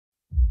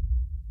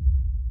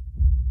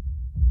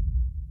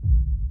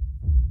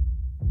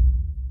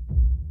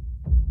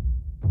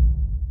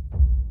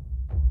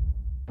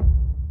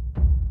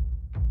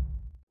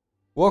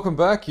Welcome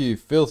back, you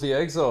filthy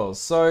exiles.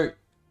 So,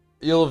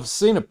 you'll have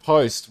seen a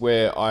post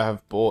where I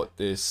have bought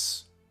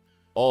this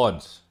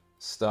odd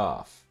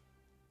staff.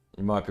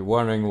 You might be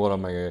wondering what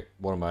am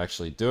I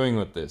actually doing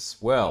with this?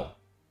 Well,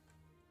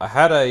 I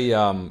had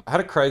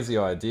a crazy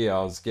idea.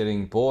 I was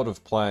getting bored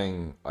of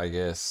playing, I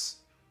guess.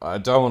 I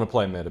don't want to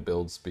play meta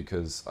builds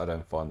because I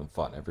don't find them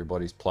fun.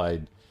 Everybody's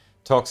played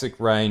Toxic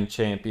Rain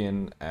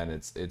Champion and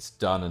it's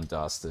done and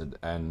dusted.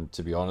 And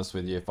to be honest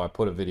with you, if I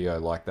put a video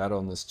like that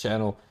on this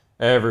channel,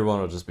 everyone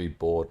will just be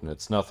bored and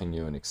it's nothing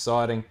new and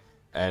exciting.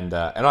 And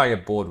I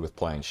get bored with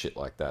playing shit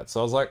like that.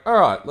 So I was like,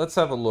 alright, let's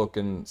have a look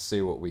and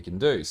see what we can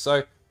do.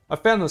 So I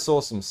found this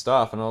awesome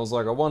stuff and I was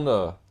like, I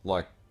wonder,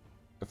 like,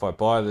 if I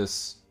buy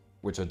this,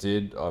 which I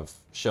did, I've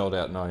shelled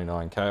out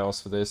 99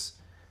 chaos for this.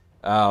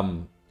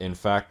 In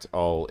fact,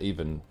 I'll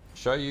even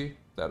show you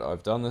that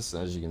I've done this.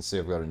 As you can see,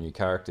 I've got a new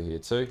character here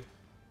too.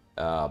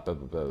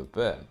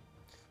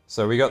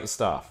 So we got the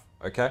staff,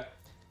 okay?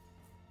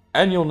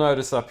 And you'll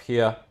notice up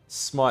here,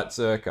 Smite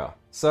Zerker.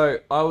 So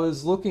I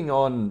was looking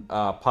on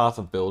Path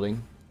of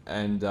Building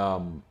and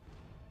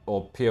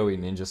or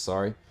POE.ninja,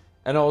 sorry,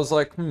 and I was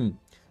like, I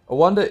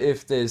wonder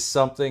if there's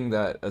something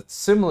that a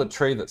similar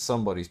tree that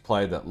somebody's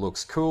played that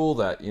looks cool,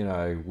 that, you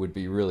know, would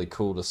be really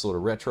cool to sort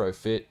of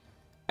retrofit.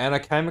 And I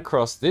came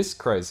across this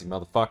crazy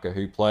motherfucker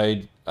who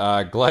played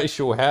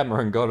Glacial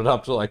Hammer and got it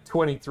up to like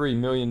 23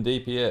 million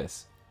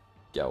DPS.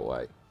 Go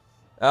away.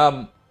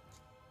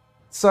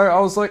 So I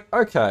was like,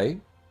 okay,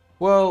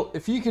 well,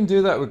 if you can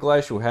do that with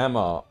Glacial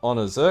Hammer on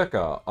a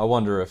Zerker, I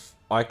wonder if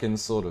I can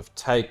sort of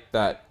take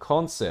that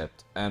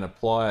concept and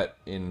apply it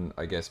in,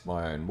 I guess,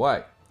 my own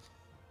way.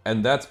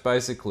 And that's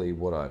basically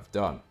what I've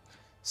done.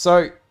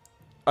 So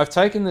I've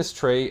taken this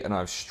tree and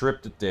I've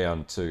stripped it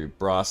down to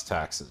brass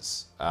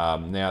taxes.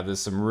 Now, there's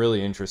some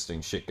really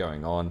interesting shit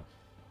going on.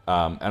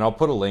 And I'll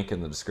put a link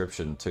in the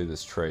description to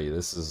this tree.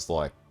 This is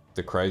like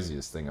the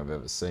craziest thing I've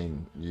ever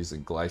seen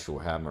using Glacial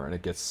Hammer, and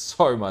it gets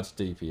so much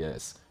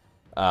DPS.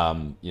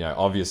 You know,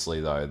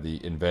 obviously though,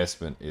 the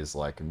investment is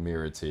like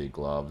mirror tier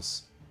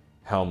gloves.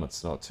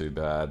 Helmet's not too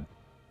bad.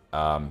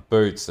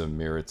 Boots are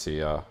mirror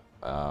tier.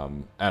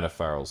 And a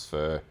Farrell's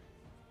fur.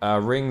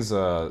 Rings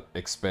are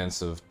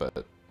expensive,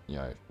 but, you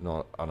know,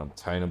 not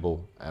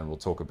unobtainable, and we'll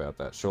talk about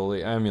that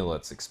shortly.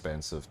 Amulet's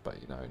expensive,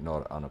 but, you know,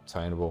 not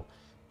unobtainable.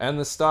 And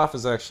the staff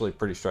is actually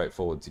pretty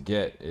straightforward to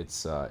get.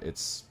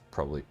 It's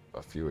probably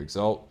a few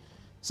exalt.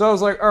 So I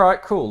was like, all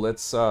right, cool.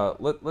 Let's see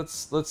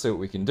what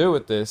we can do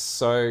with this.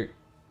 So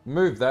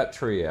move that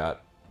tree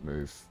out.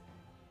 Move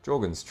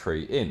Jorgen's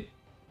tree in.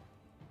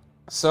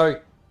 So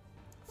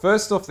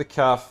first off the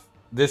cuff,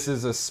 this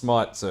is a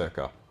Smite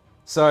Zerker.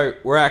 So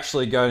we're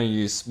actually going to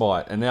use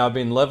Smite. And now I've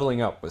been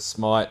leveling up with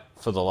Smite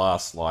for the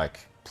last,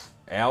 like,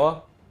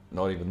 hour.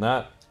 Not even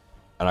that.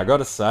 And I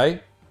gotta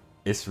say,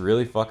 it's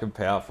really fucking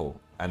powerful.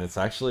 And it's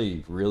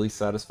actually really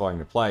satisfying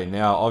to play.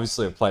 Now,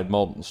 obviously I've played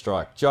Molten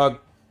Strike Jug.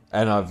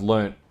 And I've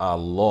learnt a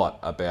lot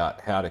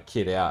about how to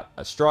kit out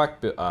a strike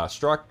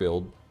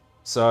build.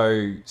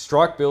 So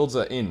strike builds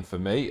are in for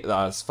me.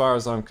 As far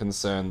as I'm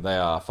concerned, they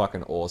are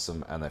fucking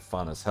awesome and they're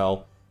fun as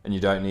hell. And you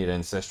don't need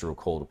Ancestral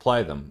Call to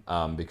play them.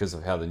 Because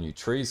of how the new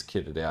tree's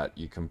kitted out,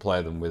 you can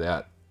play them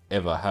without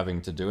ever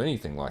having to do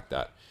anything like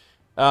that.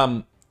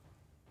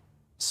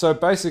 So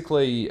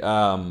basically,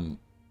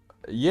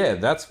 yeah,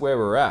 that's where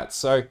we're at.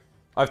 So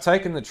I've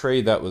taken the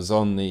tree that was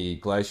on the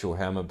Glacial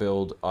Hammer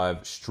build,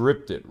 I've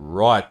stripped it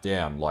right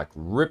down, like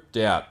ripped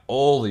out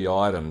all the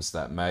items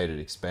that made it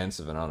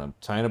expensive and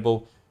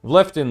unobtainable.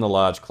 Left in the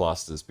large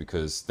clusters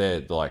because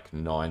they're like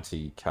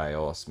 90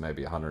 chaos,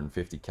 maybe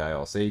 150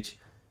 chaos each,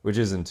 which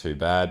isn't too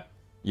bad.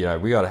 You know,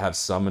 we got to have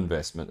some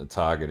investment to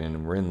target in,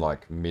 and we're in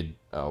like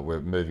we're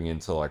moving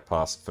into like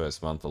past the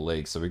first month of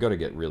league, so we got to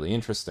get really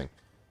interesting.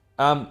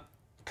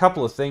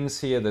 Couple of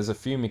things here. There's a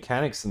few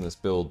mechanics in this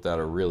build that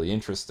are really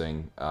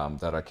interesting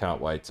that I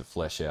can't wait to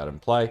flesh out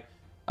and play.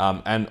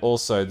 And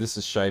also, this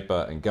is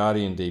Shaper and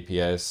Guardian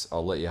DPS.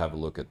 I'll let you have a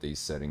look at these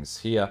settings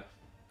here.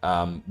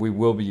 We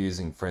will be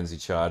using Frenzy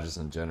Charges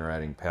and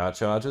generating Power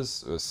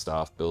Charges as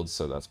staff builds,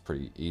 so that's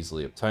pretty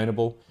easily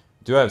obtainable.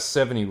 Do have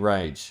 70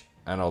 Rage,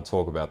 and I'll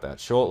talk about that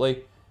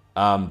shortly.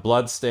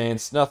 Blood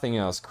Stance, nothing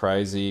else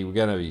crazy. We're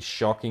going to be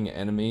shocking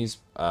enemies,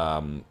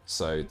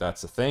 so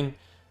that's a thing.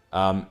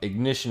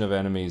 Ignition of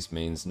enemies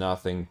means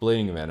nothing.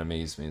 Bleeding of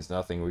enemies means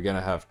nothing. We're going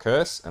to have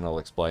Curse, and I'll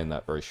explain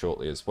that very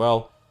shortly as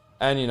well.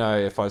 And, you know,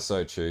 if I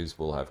so choose,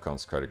 we'll have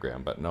Consecrated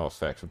Ground, but no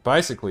effect. But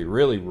basically,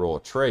 really raw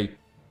tree.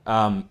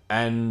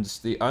 And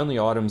the only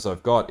items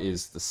I've got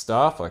is the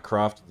staff. I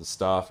crafted the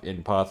staff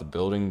in Path of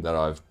Building that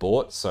I've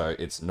bought, so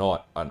it's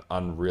not an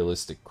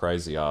unrealistic,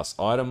 crazy-ass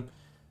item.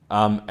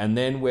 And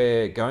then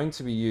we're going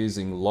to be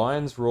using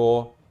Lion's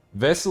Roar,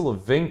 Vessel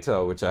of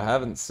Vinctor, which I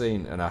haven't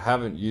seen and I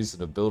haven't used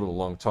in a build in a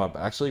long time, but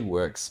actually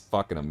works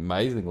fucking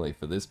amazingly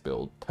for this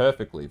build.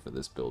 Perfectly for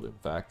this build, in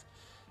fact.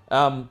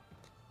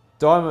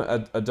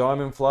 A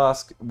diamond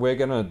flask. We're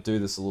going to do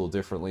this a little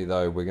differently,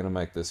 though. We're going to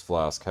make this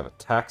flask have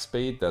attack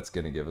speed. That's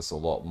going to give us a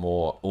lot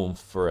more oomph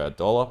for our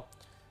dollar.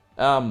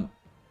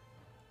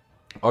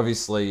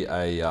 obviously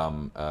a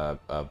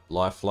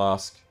life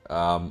flask,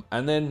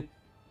 and then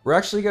we're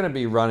actually going to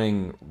be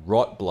running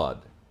Rot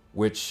Blood,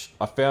 which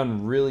I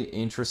found really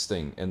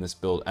interesting in this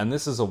build. And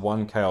this is a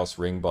 1 Chaos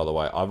Ring, by the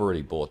way. I've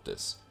already bought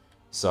this.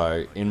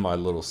 So in my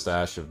little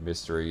stash of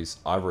mysteries,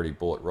 I've already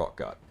bought Rot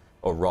Gut.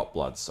 Or Rot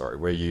Blood, sorry.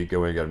 We're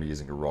going to be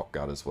using a Rot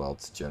Gut as well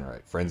to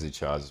generate Frenzy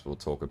Charges. We'll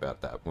talk about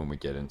that when we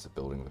get into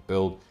building the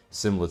build.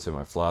 Similar to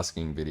my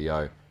flasking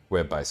video,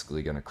 we're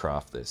basically going to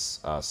craft this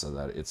so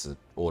that it's an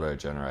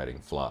auto-generating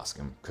flask.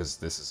 And because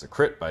this is a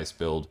crit-based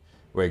build,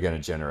 we're going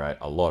to generate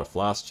a lot of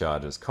flask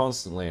charges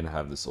constantly and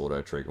have this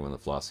auto trigger when the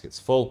flask gets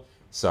full.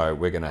 So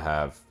we're going to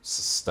have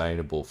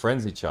sustainable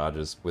frenzy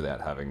charges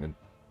without having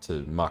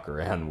to muck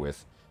around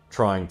with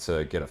trying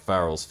to get a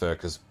Farrell's Fur,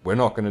 because we're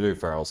not going to do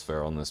Farrell's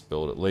Fur on this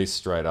build, at least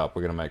straight up.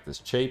 We're going to make this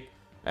cheap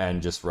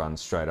and just run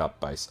straight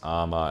up base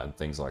armor and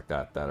things like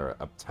that that are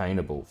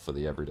obtainable for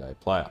the everyday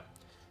player.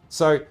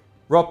 So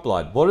Rot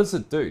Blood, what does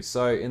it do?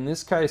 So in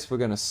this case, we're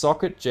going to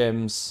socket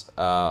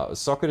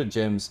socketed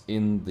gems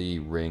in the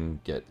ring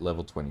get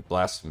level 20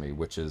 Blasphemy,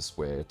 which is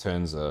where it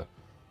turns a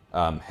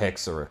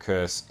hex or a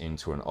curse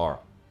into an aura.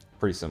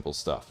 Pretty simple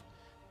stuff.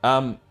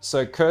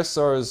 So curse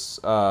auras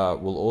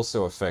will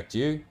also affect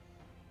you.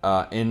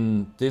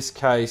 In this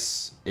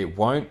case, it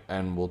won't,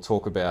 and we'll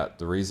talk about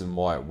the reason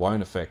why it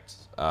won't affect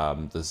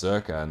the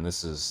Zerker, and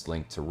this is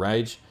linked to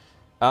Rage.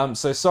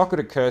 So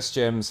socketed curse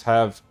gems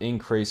have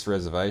increased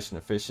reservation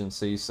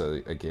efficiency.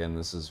 So again,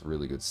 this is a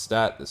really good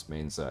stat. This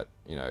means that,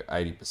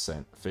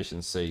 80%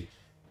 efficiency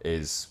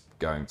is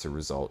going to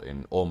result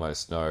in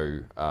almost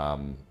no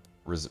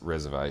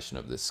reservation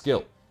of this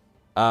skill.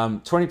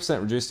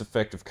 20% reduced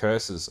effect of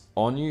curses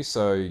on you,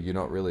 so you're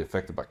not really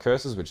affected by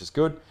curses, which is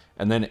good.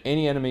 And then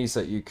any enemies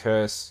that you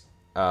curse,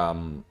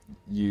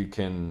 you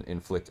can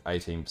inflict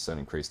 18%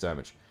 increased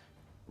damage.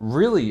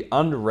 Really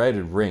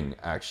underrated ring,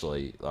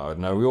 actually. I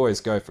know we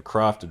always go for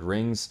crafted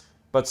rings,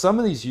 but some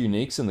of these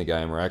uniques in the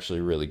game are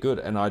actually really good,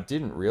 and I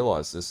didn't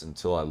realize this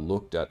until I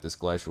looked at this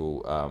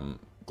Glacial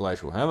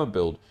Hammer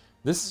build.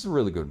 This is a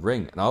really good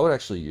ring, and I would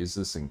actually use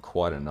this in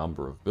quite a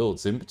number of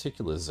builds, in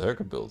particular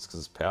Zerker builds, because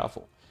it's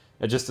powerful.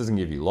 It just doesn't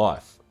give you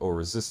life or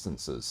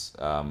resistances,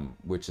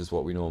 which is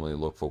what we normally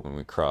look for when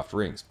we craft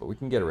rings, but we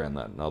can get around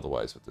that in other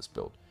ways with this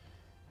build.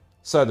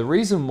 So the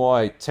reason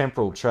why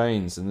temporal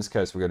chains, in this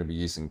case we're going to be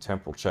using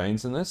temporal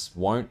chains in this,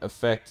 won't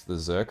affect the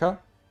Zerker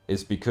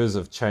is because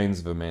of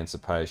Chains of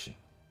Emancipation,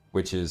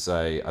 which is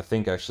I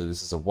think actually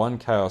this is a 1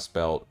 Chaos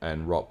Belt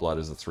and Rot Blood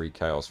is a 3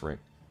 Chaos Ring.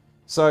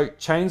 So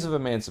Chains of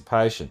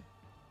Emancipation.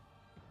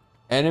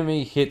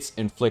 Enemy hits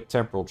inflict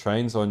temporal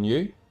chains on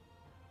you.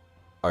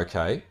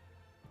 Okay,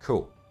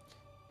 cool.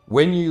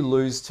 When you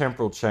lose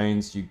temporal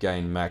chains, you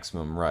gain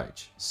maximum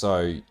rage.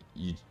 So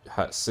you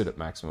sit at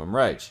maximum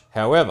rage.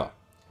 However,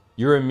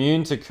 you're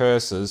immune to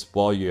curses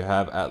while you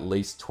have at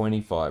least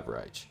 25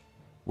 rage.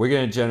 We're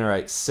going to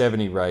generate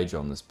 70 rage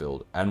on this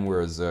build, and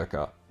we're a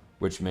Zerker,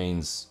 which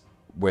means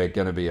we're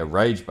going to be a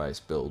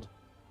rage-based build.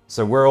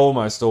 So we're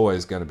almost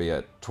always going to be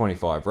at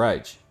 25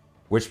 rage,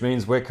 which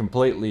means we're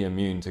completely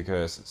immune to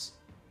curses,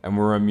 and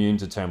we're immune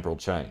to temporal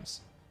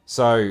chains.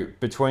 So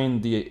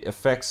between the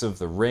effects of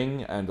the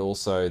ring and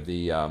also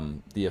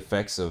the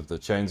effects of the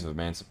Chains of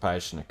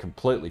Emancipation, it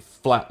completely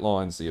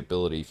flatlines the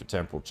ability for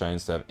temporal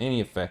chains to have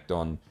any effect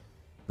on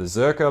the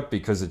Zerker,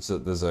 because the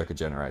Zerker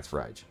generates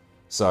rage.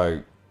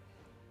 So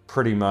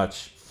pretty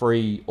much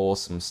free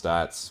awesome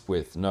stats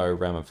with no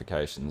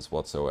ramifications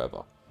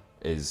whatsoever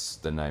is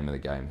the name of the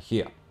game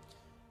here.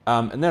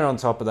 And then on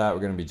top of that,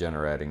 we're going to be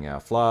generating our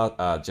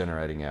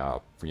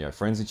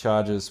frenzy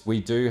charges.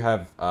 We do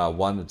have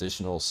one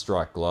additional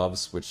strike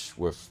gloves, which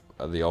were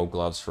the old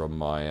gloves from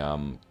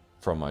my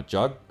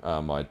jug,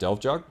 my delve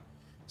jug.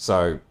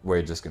 So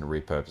we're just going to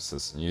repurpose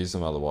this and use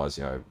them. Otherwise,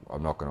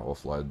 I'm not going to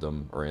offload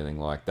them or anything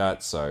like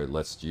that. So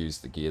let's use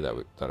the gear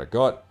that I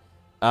got.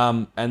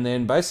 And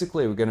then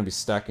basically we're going to be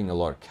stacking a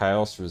lot of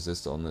chaos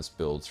resist on this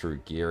build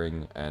through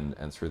gearing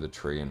and through the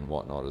tree and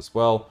whatnot as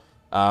well.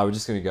 We're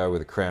just going to go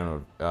with a crown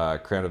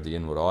of the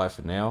Inward Eye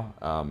for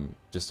now.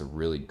 Just a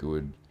really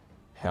good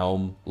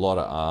helm, a lot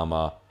of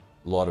armor,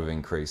 a lot of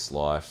increased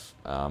life,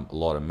 a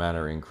lot of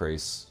mana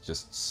increase,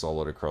 just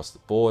solid across the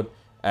board.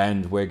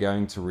 And we're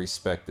going to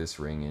respec this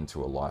ring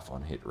into a life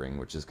on hit ring,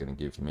 which is going to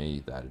give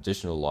me that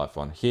additional life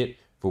on hit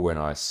for when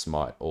I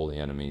smite all the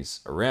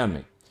enemies around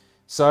me.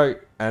 So,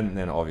 and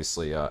then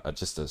obviously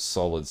just a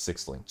solid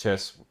 6-link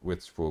chest,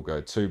 which will go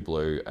 2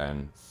 blue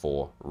and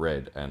 4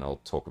 red, and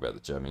I'll talk about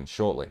the gemming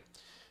shortly.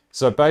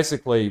 So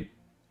basically,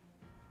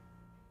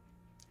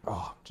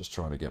 just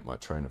trying to get my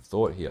train of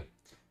thought here.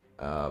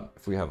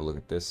 If we have a look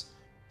at this.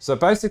 So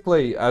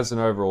basically, as an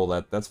overall,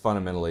 that's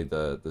fundamentally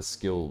the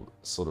skill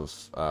sort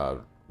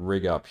of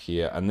rig up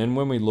here. And then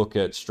when we look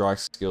at strike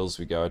skills,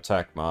 we go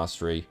attack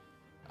mastery,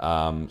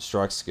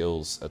 strike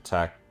skills,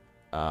 attack,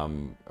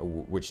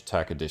 which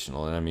attack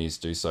additional enemies,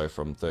 do so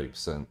from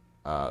 30%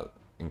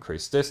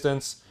 increased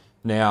distance.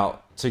 Now,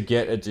 to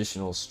get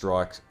additional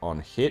strike on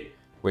hit,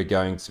 we're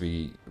going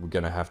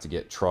to have to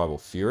get Tribal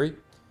Fury.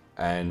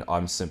 and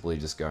I'm simply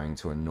just going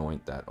to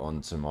anoint that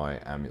onto my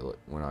amulet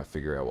when I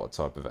figure out what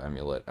type of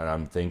amulet. And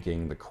I'm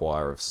thinking the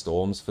Choir of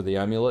Storms for the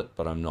amulet,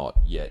 but I'm not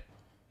yet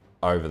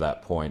over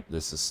that point.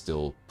 This is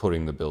still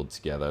putting the build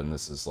together, and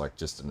this is like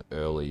just an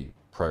early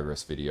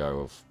progress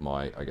video of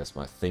my, I guess,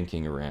 my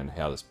thinking around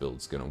how this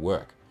build's going to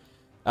work.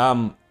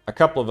 A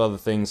couple of other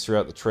things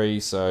throughout the tree.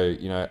 So,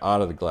 you know,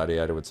 Art of the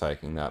Gladiator, we're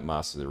taking that.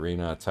 Master of the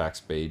Arena, attack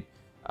speed.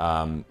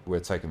 We're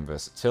taking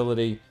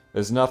versatility.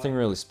 There's nothing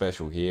really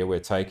special here. We're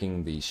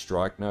taking the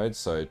strike nodes,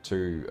 so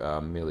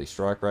 2 melee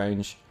strike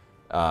range,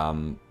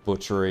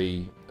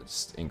 butchery,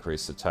 just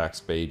increased attack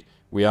speed.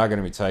 We are going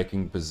to be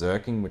taking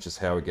berserking, which is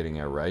how we're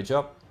getting our rage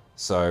up.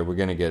 So we're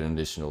going to get an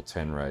additional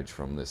 10 rage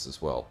from this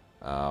as well.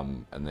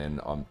 And then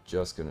I'm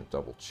just going to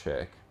double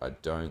check. I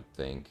don't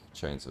think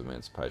Chains of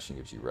Emancipation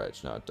gives you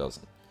rage. No, it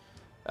doesn't.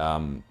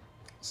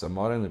 So it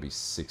might only be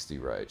 60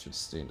 rage. I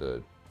just need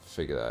to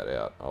figure that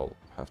out. I'll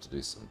have to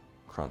do some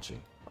crunching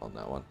on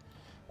that one.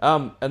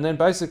 And then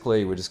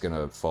basically we're just going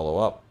to follow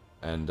up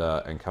and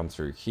come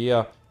through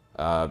here,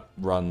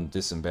 run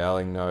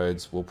disemboweling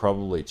nodes. We'll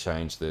probably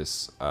change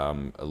this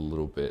a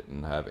little bit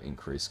and have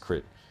increased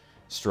crit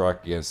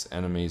strike against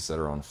enemies that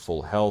are on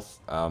full health.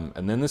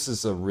 And then this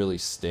is a really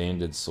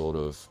standard sort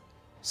of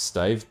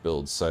stave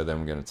build. So then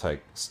we're going to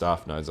take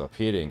staff nodes up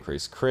here to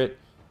increase crit.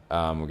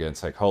 We're going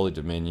to take Holy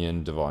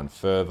Dominion, Divine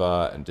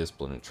Fervor, and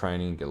Discipline and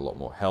Training, get a lot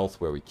more health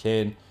where we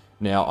can.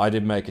 Now, I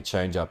did make a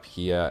change up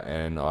here,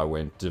 and I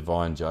went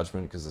Divine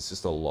Judgment, because it's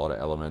just a lot of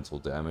elemental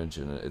damage,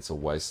 and it's a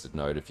wasted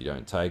node if you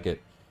don't take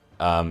it.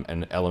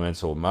 And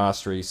Elemental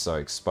Mastery, so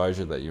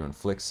exposure that you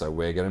inflict, so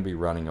we're going to be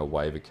running a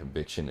Wave of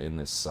Conviction in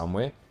this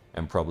somewhere,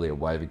 and probably a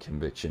Wave of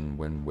Conviction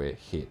when we're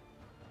hit.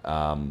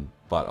 But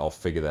I'll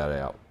figure that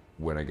out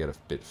when I get a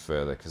bit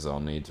further, because I'll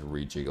need to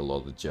rejig a lot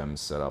of the gem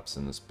setups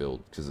in this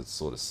build, because it's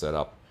sort of set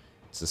up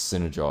to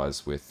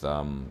synergize with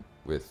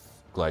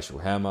Glacial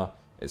Hammer.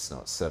 It's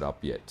not set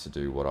up yet to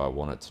do what I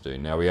want it to do.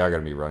 Now we are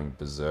going to be running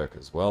Berserk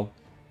as well,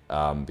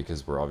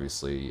 because we're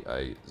obviously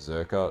a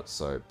Zerker,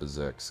 so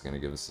Berserk's going to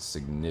give us a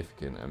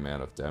significant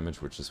amount of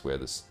damage, which is where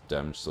this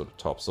damage sort of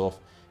tops off.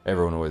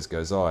 Everyone always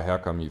goes, oh, how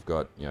come you've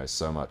got, you know,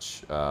 so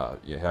much, how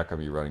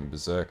come you're running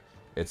Berserk?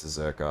 It's a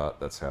Zerker,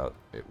 that's how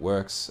it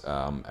works,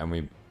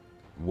 and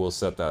we'll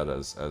set that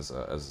as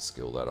a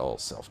skill that I'll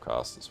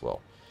self-cast as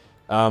well.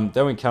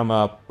 Then we come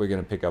up, we're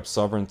going to pick up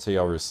Sovereignty,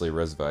 obviously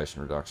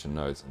Reservation Reduction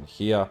nodes in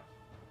here.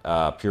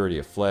 Purity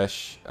of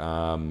Flesh,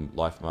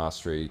 Life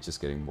Mastery,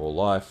 just getting more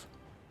life.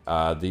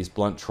 These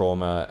Blunt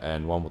Trauma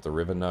and one with the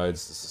River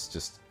nodes, this is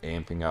just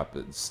amping up.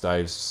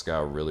 Staves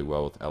scale really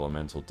well with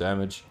elemental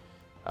damage.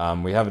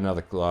 We have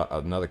another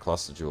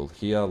cluster jewel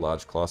here,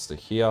 large cluster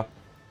here,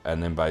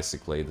 and then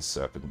basically the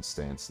Serpent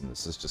Stance, and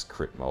this is just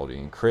crit multi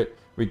and crit.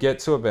 We get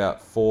to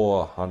about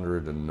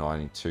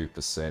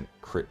 492%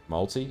 crit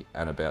multi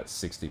and about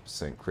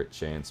 60% crit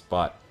chance,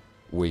 but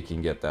we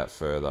can get that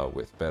further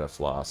with better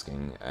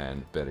flasking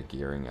and better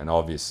gearing. And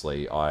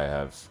obviously I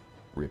have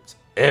ripped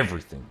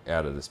everything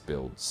out of this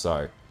build,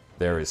 so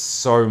there is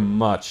so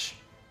much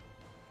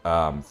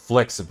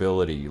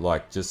flexibility.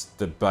 Like, just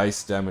the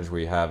base damage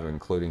we have,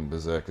 including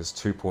Berserk, is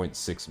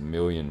 2.6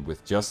 million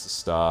with just the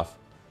staff,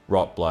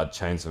 Rot Blood,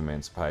 Chains of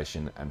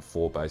Emancipation, and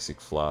 4 basic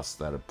flasks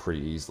that are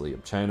pretty easily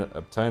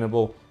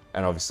obtainable,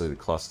 and obviously the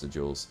cluster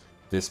jewels.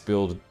 This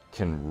build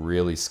can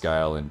really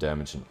scale in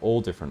damage in all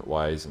different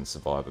ways and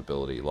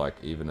survivability. Like,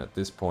 even at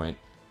this point,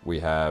 we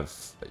have,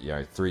 you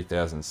know,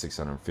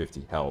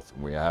 3,650 health,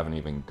 and we haven't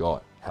even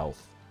got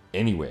health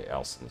anywhere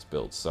else in this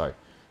build. So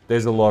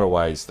there's a lot of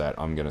ways that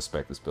I'm going to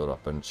spec this build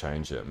up and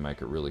change it and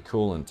make it really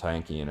cool and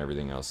tanky and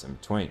everything else in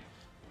between.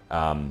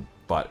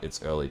 But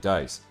it's early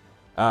days.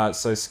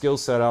 So skill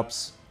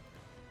setups,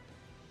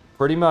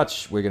 pretty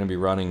much we're going to be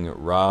running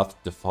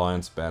Wrath,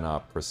 Defiance,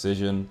 Banner,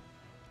 Precision,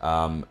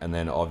 and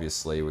then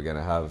obviously we're going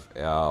to have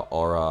our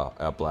Aura,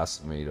 our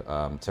Blasphemy,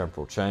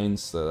 Temporal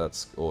Chains, so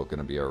that's all going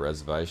to be our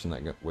reservation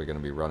that we're going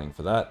to be running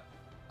for that.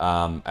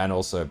 And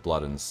also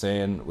Blood and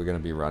Sand, we're going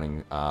to be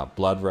running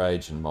Blood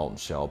Rage and Molten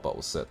Shell, but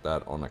we'll set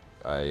that on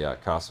a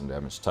custom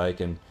damage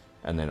taken.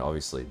 And then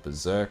obviously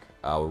Berserk,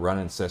 we'll run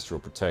Ancestral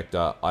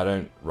Protector. I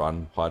don't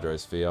run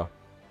Hydrosphere.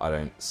 I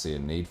don't see a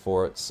need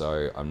for it,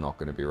 so I'm not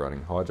going to be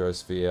running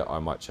Hydrosphere. I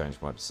might change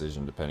my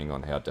decision depending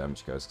on how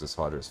damage goes, because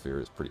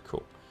Hydrosphere is pretty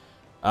cool.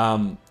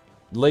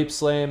 Leap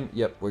Slam,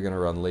 yep, we're going to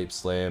run Leap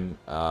Slam.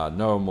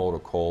 No Immortal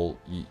Call.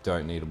 You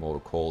don't need Immortal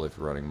Call if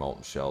you're running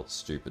Molten Shell. It's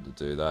stupid to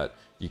do that.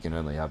 You can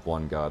only have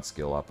one guard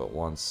skill up at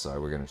once,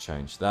 so we're going to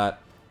change that.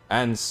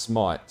 And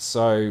Smite.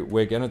 So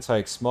we're going to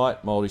take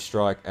Smite,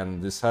 Multi-Strike,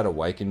 and this had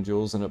Awakened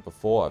Jewels in it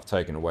before. I've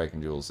taken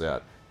Awakened Jewels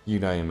out. You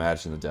don't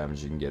imagine the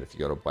damage you can get if you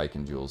got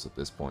Awakened Jewels at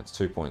this point. It's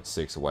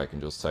 2.6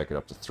 Awakened Jewels, take it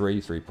up to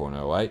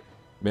 3.08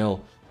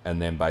 mil,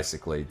 and then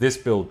basically this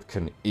build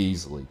can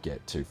easily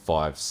get to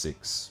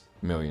 5-6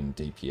 million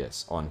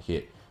DPS on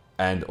hit,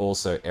 and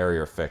also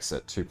area effects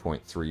at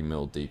 2.3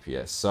 mil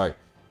DPS. So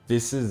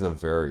this is a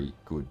very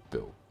good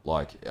build.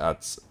 Like,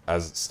 as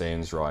it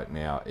stands right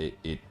now,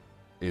 it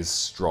is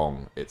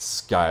strong. It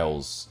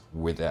scales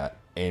without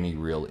any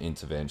real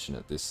intervention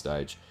at this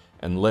stage,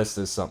 unless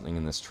there's something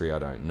in this tree I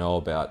don't know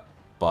about,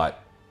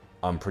 but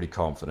I'm pretty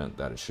confident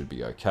that it should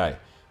be okay.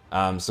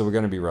 So we're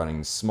going to be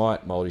running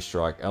Smite,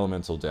 Multi-Strike,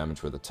 Elemental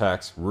Damage with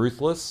attacks,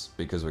 Ruthless,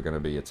 because we're going to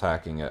be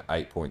attacking at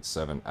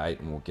 8.78,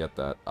 and we'll get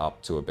that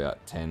up to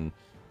about 10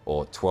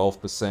 or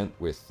 12%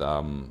 with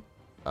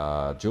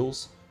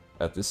jewels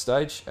at this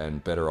stage,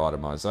 and better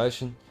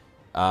itemization.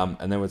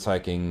 And then we're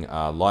taking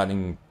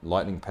lightning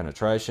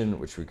penetration,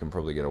 which we can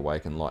probably get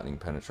awakened lightning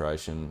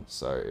penetration.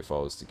 So if I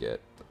was to get,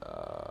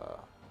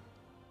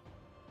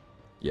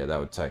 yeah, that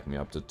would take me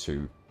up to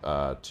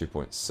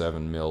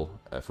 2.7 mil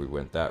if we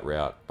went that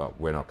route, but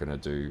we're not going to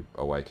do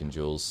awaken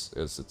jewels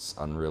as it's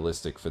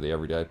unrealistic for the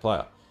everyday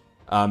player.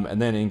 And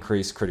then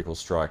increase critical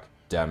strike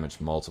damage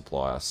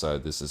multiplier. So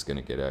this is going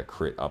to get our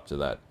crit up to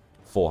that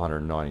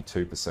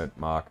 492%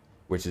 mark,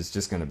 which is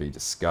just going to be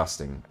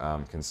disgusting,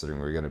 considering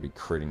we're going to be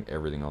critting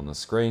everything on the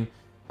screen.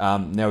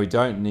 Now we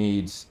don't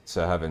need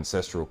to have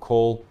Ancestral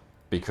Call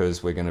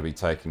because we're going to be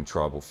taking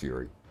Tribal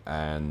Fury,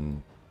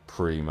 and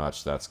pretty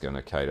much that's going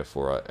to cater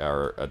for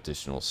our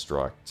additional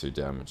strike to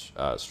damage,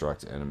 strike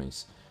to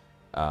enemies.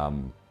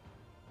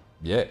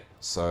 Yeah,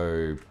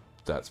 so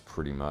that's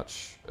pretty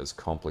much as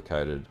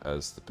complicated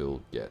as the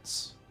build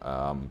gets.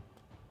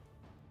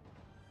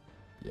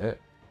 Yeah.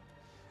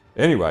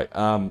 Anyway,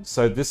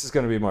 so this is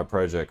going to be my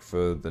project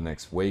for the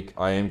next week.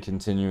 I am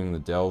continuing the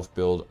Delve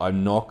build.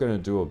 I'm not going to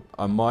do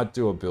I might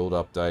do a build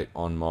update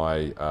on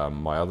my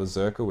my other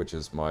Zerker, which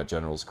is my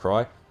General's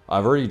Cry.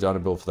 I've already done a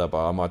build for that,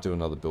 but I might do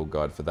another build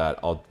guide for that.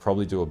 I'll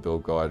probably do a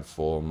build guide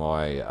for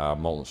my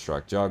Molten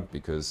Strike Jug,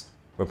 because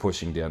we're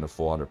pushing down to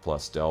 400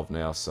 plus Delve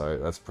now, so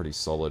that's pretty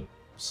solid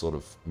sort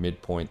of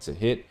midpoint to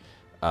hit.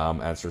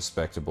 And it's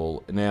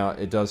respectable. Now,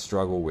 it does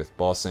struggle with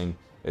bossing.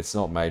 It's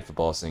not made for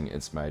bossing,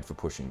 it's made for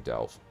pushing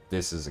Delve.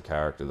 This is a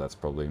character that's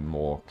probably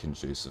more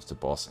conducive to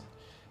bossing.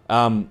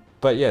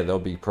 But yeah, there'll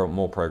be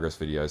more progress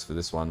videos for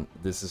this one.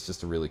 This is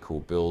just a really cool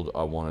build.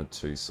 I wanted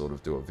to sort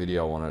of do a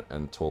video on it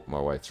and talk my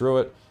way through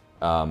it.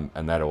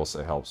 And that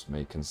also helps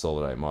me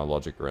consolidate my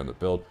logic around the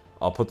build.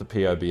 I'll put the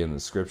POB in the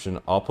description.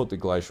 I'll put the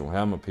Glacial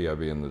Hammer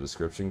POB in the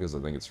description because I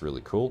think it's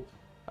really cool.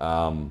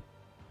 And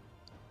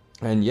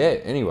yeah,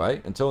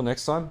 anyway, until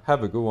next time,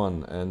 have a good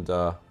one, and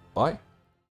bye.